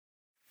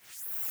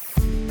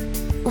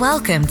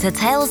Welcome to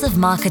Tales of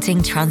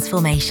Marketing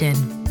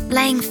Transformation,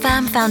 laying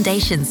firm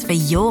foundations for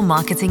your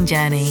marketing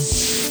journey.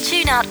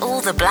 Tune out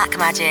all the black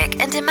magic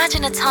and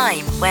imagine a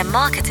time where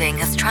marketing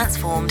has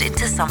transformed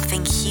into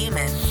something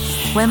human.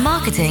 Where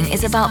marketing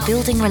is about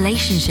building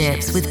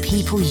relationships with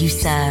people you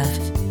serve.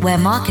 Where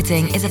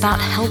marketing is about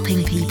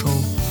helping people.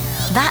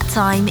 That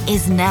time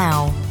is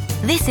now.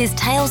 This is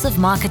Tales of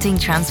Marketing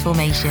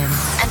Transformation.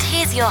 And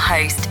here's your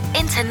host,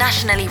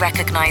 internationally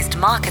recognized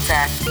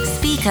marketer,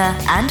 speaker,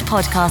 and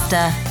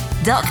podcaster,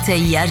 Dr.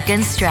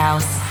 Jürgen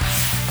Strauss.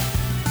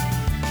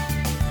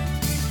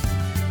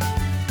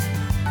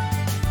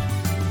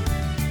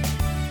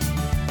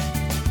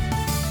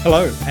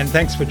 Hello, and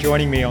thanks for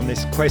joining me on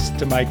this quest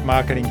to make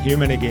marketing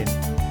human again.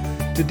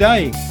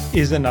 Today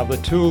is another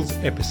tools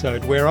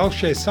episode where I'll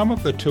share some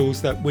of the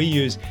tools that we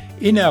use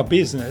in our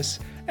business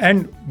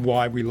and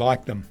why we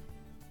like them.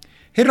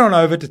 Head on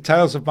over to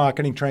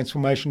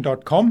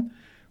talesofmarketingtransformation.com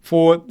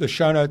for the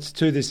show notes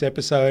to this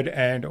episode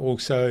and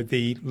also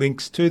the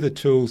links to the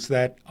tools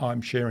that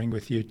I'm sharing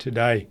with you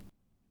today.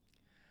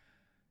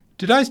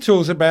 Today's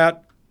tool is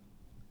about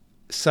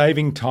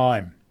saving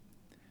time.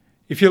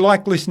 If you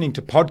like listening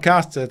to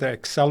podcasts at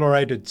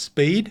accelerated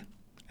speed,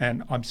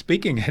 and I'm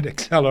speaking at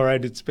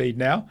accelerated speed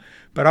now,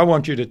 but I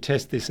want you to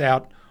test this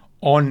out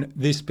on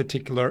this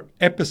particular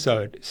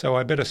episode, so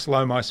I better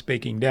slow my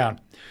speaking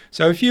down.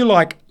 So if you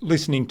like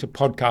listening to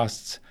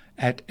podcasts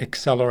at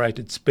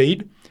accelerated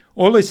speed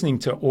or listening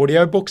to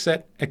audiobooks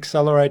at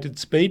accelerated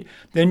speed,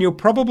 then you'll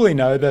probably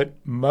know that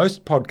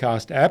most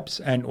podcast apps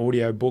and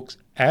audiobooks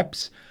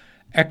apps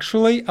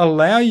actually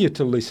allow you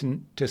to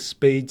listen to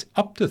speeds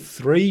up to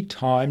 3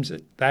 times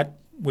that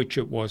which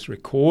it was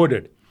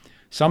recorded,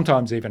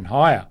 sometimes even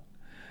higher.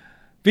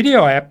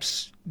 Video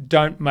apps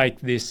don't make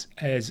this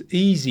as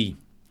easy.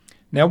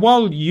 Now,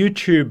 while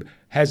YouTube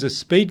has a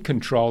speed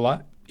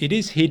controller, it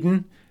is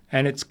hidden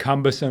and it's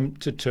cumbersome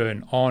to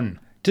turn on.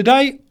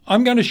 Today,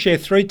 I'm going to share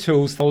 3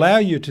 tools that allow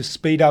you to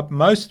speed up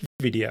most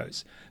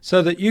videos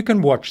so that you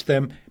can watch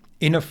them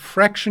in a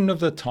fraction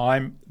of the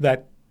time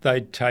that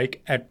they'd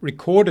take at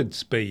recorded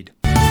speed.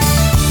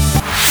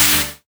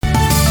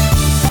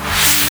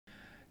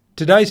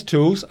 Today's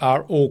tools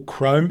are all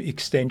Chrome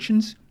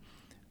extensions.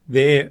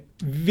 They're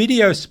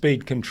Video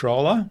Speed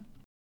Controller,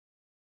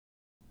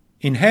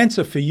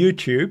 Enhancer for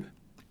YouTube,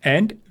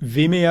 and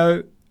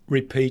Vimeo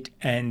Repeat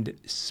and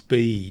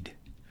Speed.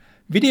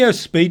 Video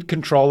Speed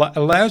Controller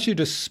allows you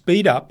to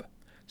speed up,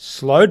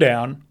 slow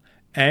down,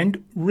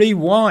 and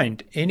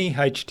rewind any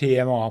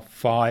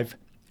HTML5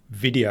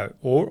 video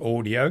or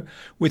audio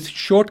with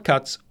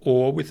shortcuts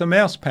or with a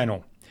mouse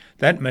panel.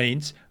 That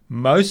means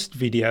most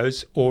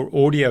videos or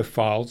audio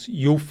files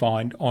you'll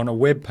find on a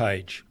web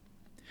page.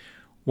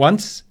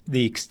 Once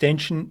the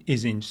extension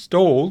is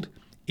installed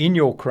in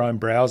your Chrome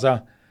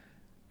browser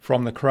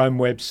from the Chrome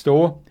Web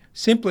Store,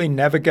 simply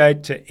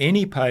navigate to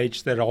any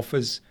page that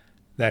offers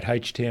that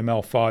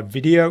HTML5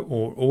 video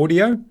or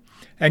audio,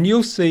 and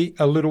you'll see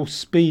a little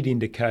speed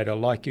indicator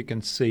like you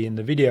can see in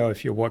the video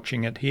if you're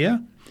watching it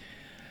here.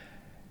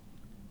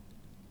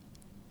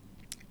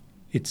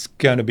 It's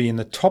going to be in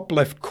the top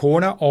left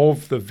corner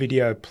of the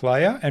video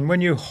player, and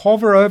when you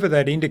hover over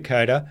that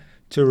indicator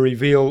to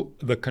reveal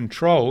the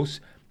controls,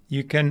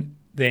 you can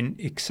then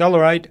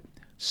accelerate,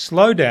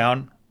 slow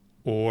down,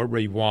 or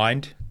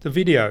rewind the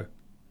video.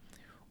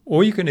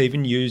 Or you can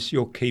even use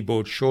your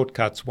keyboard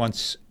shortcuts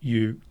once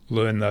you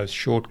learn those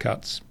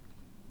shortcuts.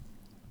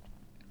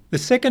 The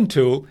second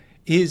tool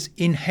is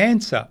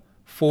Enhancer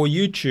for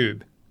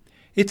YouTube.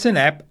 It's an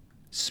app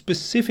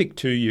specific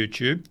to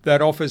YouTube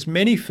that offers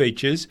many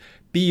features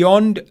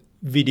beyond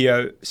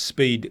Video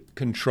Speed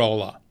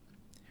Controller.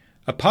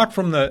 Apart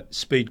from the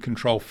speed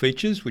control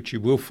features, which you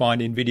will find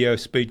in Video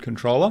Speed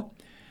Controller,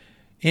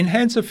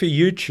 Enhancer for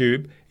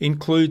YouTube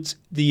includes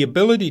the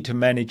ability to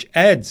manage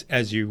ads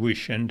as you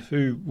wish, and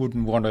who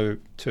wouldn't want to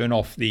turn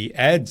off the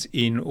ads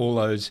in all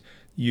those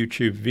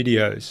YouTube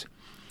videos.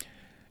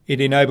 It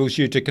enables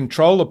you to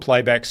control the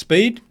playback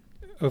speed,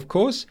 of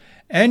course,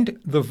 and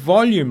the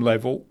volume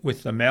level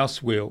with the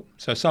mouse wheel.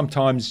 So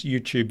sometimes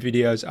YouTube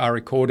videos are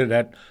recorded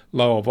at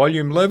lower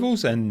volume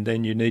levels and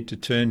then you need to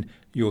turn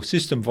your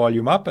system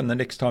volume up, and the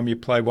next time you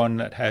play one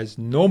that has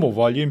normal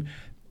volume,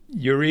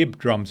 your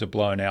eardrums are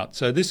blown out.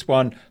 So this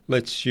one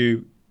lets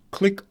you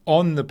click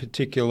on the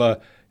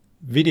particular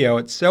video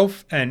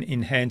itself and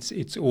enhance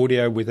its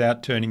audio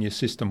without turning your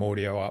system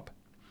audio up,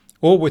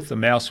 or with the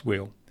mouse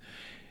wheel.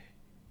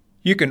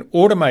 You can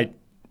automate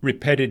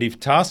repetitive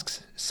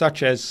tasks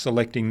such as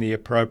selecting the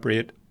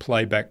appropriate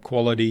playback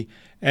quality,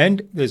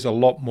 and there's a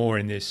lot more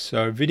in this.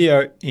 So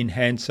Video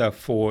Enhancer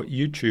for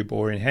YouTube,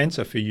 or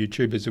Enhancer for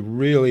YouTube, is a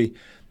really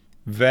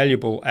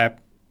valuable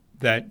app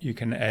that you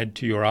can add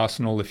to your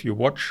arsenal if you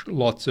watch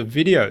lots of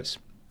videos.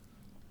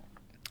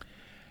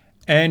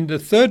 And the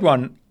third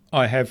one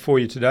I have for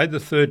you today, the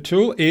third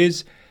tool,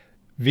 is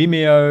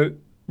Vimeo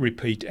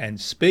Repeat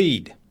and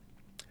Speed.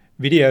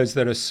 Videos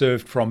that are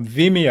served from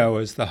Vimeo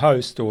as the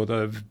host or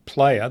the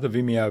player, the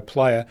Vimeo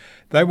player,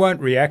 they won't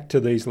react to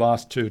these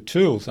last 2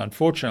 tools,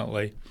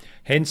 unfortunately.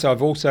 Hence,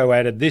 I've also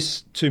added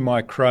this to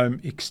my Chrome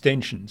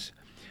extensions.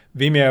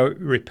 Vimeo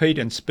Repeat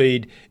and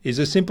Speed is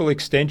a simple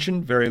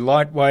extension, very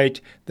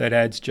lightweight, that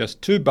adds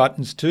just 2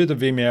 buttons to the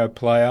Vimeo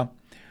player.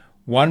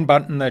 One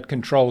button that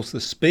controls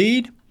the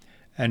speed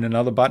and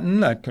another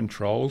button that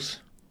controls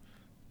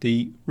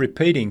the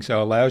repeating,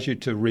 so allows you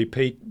to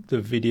repeat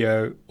the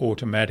video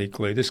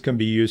automatically. This can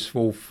be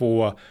useful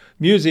for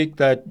music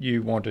that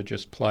you want to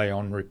just play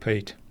on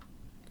repeat.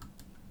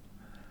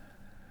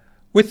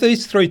 With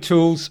these 3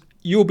 tools,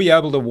 you'll be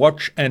able to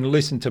watch and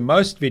listen to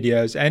most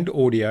videos and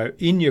audio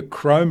in your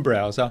Chrome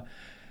browser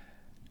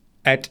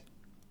at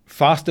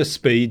faster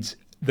speeds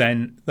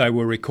than they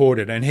were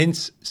recorded, and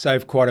hence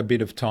save quite a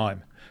bit of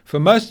time. For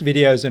most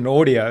videos and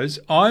audios,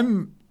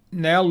 I'm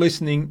now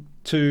listening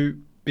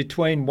to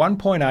between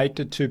 1.8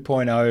 to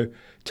 2.0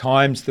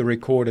 times the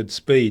recorded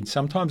speed,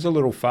 sometimes a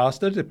little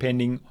faster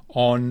depending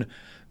on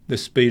the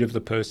speed of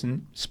the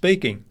person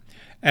speaking.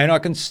 And I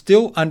can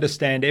still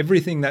understand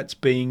everything that's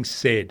being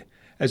said,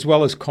 as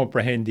well as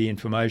comprehend the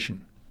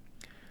information.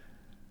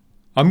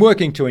 I'm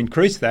working to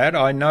increase that.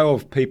 I know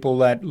of people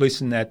that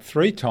listen at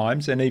 3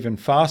 times and even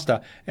faster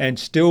and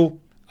still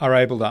are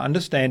able to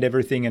understand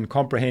everything and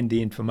comprehend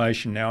the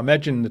information. Now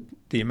imagine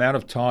the amount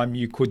of time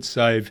you could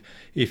save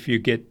if you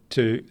get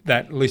to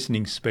that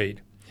listening speed.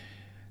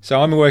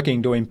 So I'm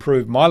working to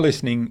improve my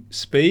listening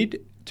speed,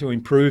 to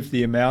improve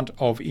the amount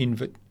of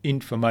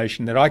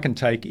information that I can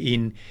take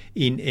in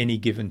any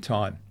given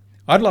time.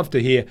 I'd love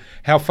to hear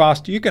how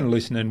fast you can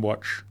listen and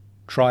watch.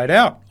 Try it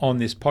out on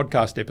this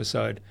podcast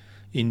episode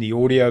in the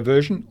audio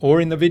version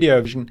or in the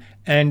video version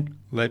and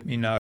let me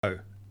know.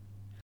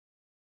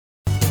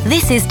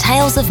 This is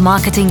Tales of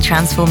Marketing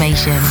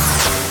Transformation.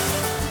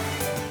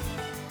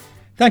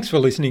 Thanks for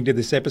listening to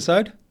this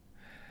episode.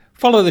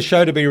 Follow the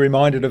show to be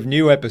reminded of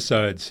new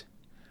episodes.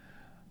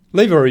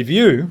 Leave a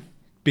review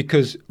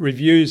because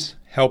reviews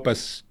help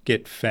us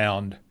get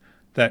found.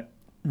 That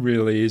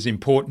really is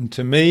important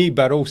to me,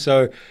 but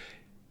also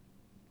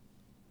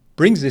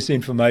brings this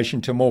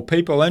information to more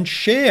people, and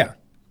share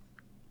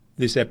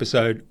this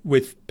episode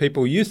with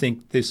people you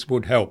think this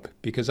would help,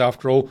 because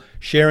after all,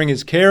 sharing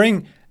is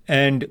caring,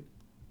 and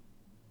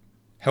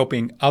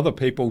helping other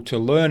people to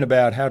learn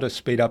about how to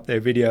speed up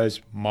their videos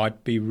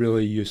might be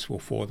really useful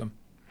for them.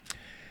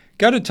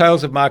 Go to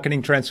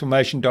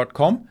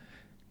talesofmarketingtransformation.com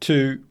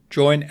to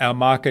join our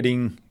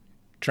marketing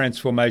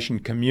transformation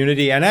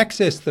community and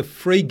access the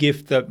free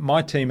gift that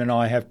my team and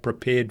I have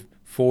prepared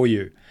for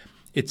you.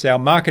 It's our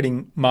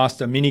Marketing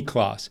Master mini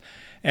class,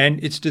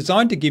 and it's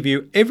designed to give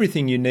you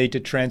everything you need to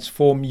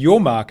transform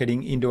your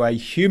marketing into a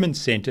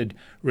human-centered,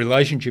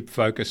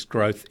 relationship-focused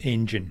growth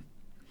engine.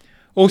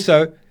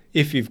 Also,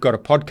 if you've got a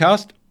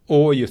podcast,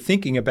 or you're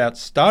thinking about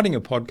starting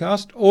a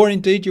podcast, or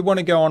indeed you want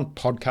to go on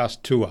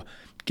podcast tour,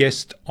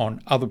 guest on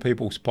other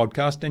people's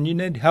podcasts, and you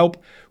need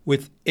help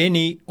with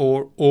any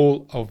or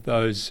all of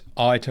those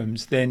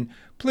items, then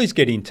please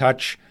get in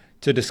touch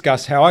to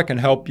discuss how I can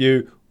help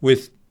you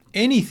with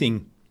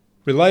anything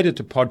related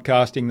to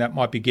podcasting that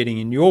might be getting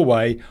in your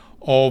way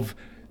of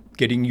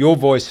getting your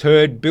voice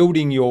heard,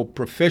 building your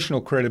professional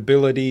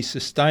credibility,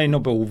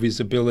 sustainable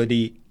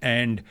visibility,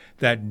 and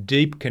that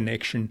deep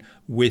connection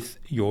with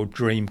your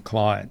dream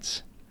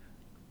clients.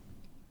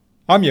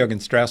 I'm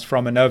Jürgen Strauss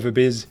from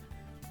InnovaBiz.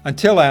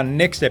 Until our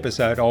next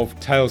episode of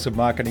Tales of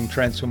Marketing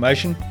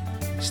Transformation,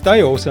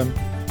 stay awesome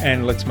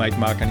and let's make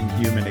marketing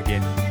human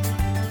again.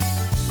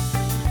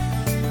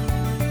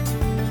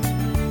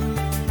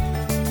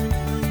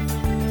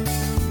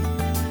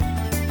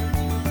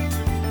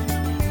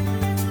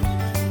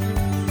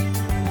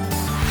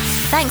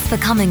 Thanks for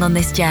coming on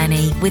this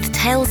journey with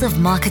Tales of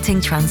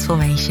Marketing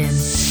Transformation.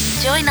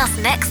 Join us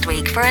next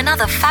week for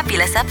another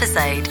fabulous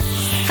episode.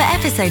 For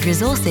episode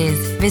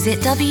resources, visit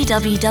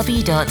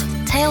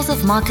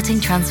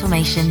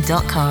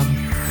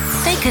www.talesofmarketingtransformation.com.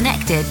 Stay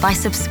connected by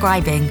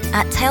subscribing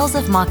at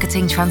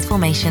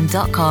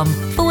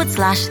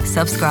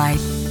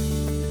talesofmarketingtransformation.com/subscribe.